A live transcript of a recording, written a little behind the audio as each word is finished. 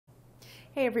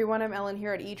Hey everyone, I'm Ellen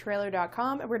here at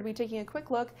etrailer.com, and we're going to be taking a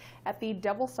quick look at the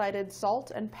double-sided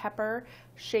salt and pepper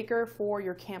shaker for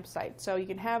your campsite. So you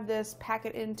can have this, pack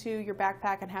it into your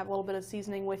backpack, and have a little bit of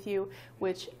seasoning with you,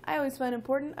 which I always find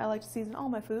important. I like to season all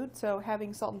my food, so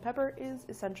having salt and pepper is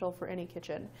essential for any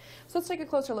kitchen. So let's take a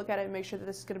closer look at it and make sure that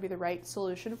this is going to be the right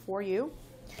solution for you.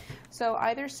 So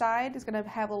either side is going to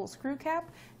have a little screw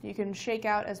cap. You can shake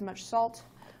out as much salt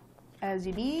as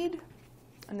you need,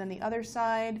 and then the other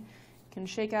side can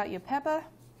shake out your pepper.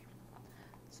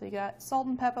 So you got salt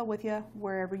and pepper with you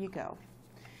wherever you go.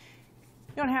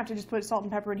 You don't have to just put salt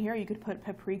and pepper in here. You could put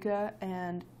paprika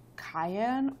and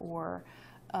cayenne or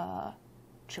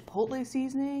chipotle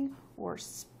seasoning or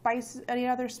any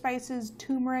other spices,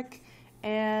 turmeric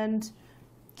and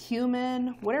cumin,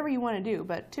 whatever you want to do.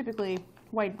 But typically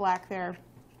white, black there,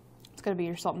 it's going to be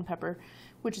your salt and pepper,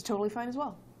 which is totally fine as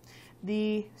well.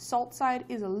 The salt side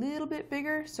is a little bit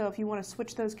bigger, so if you want to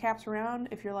switch those caps around,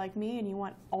 if you're like me and you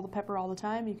want all the pepper all the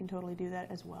time, you can totally do that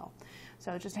as well.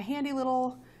 So just a handy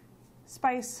little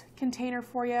spice container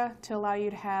for you to allow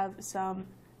you to have some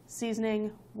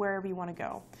seasoning wherever you want to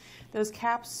go. Those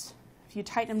caps, if you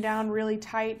tighten them down really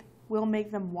tight, will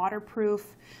make them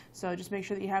waterproof, so just make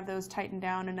sure that you have those tightened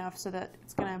down enough so that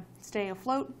it's going to stay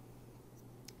afloat.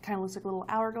 Kind of looks like a little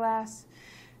hourglass,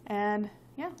 and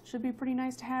yeah, should be pretty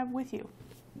nice to have with you.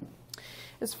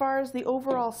 As far as the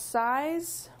overall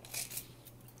size,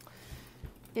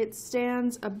 it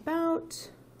stands about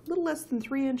a little less than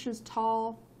 3 inches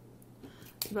tall,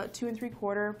 about 2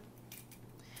 3/4,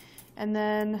 and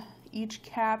then each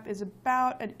cap is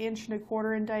about 1 1/4 inches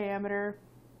in diameter.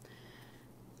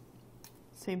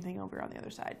 Same thing over on the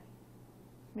other side,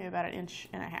 maybe about 1.5 inches.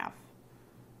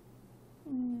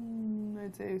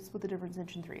 I'd say split the difference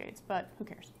 1 3/8, but who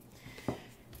cares?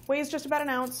 Weighs just about 1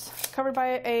 ounce, covered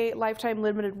by a lifetime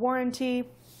limited warranty,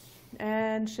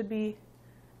 and should be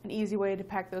an easy way to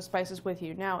pack those spices with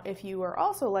you. Now, if you are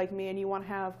also like me and you want to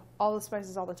have all the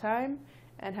spices all the time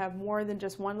and have more than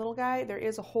just one little guy, there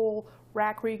is a whole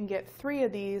rack where you can get 3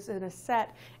 of these in a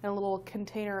set in a little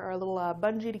container or a little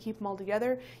bungee to keep them all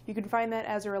together. You can find that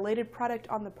as a related product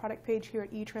on the product page here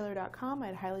at etrailer.com.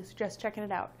 I'd highly suggest checking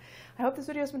it out. I hope this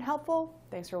video has been helpful.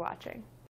 Thanks for watching.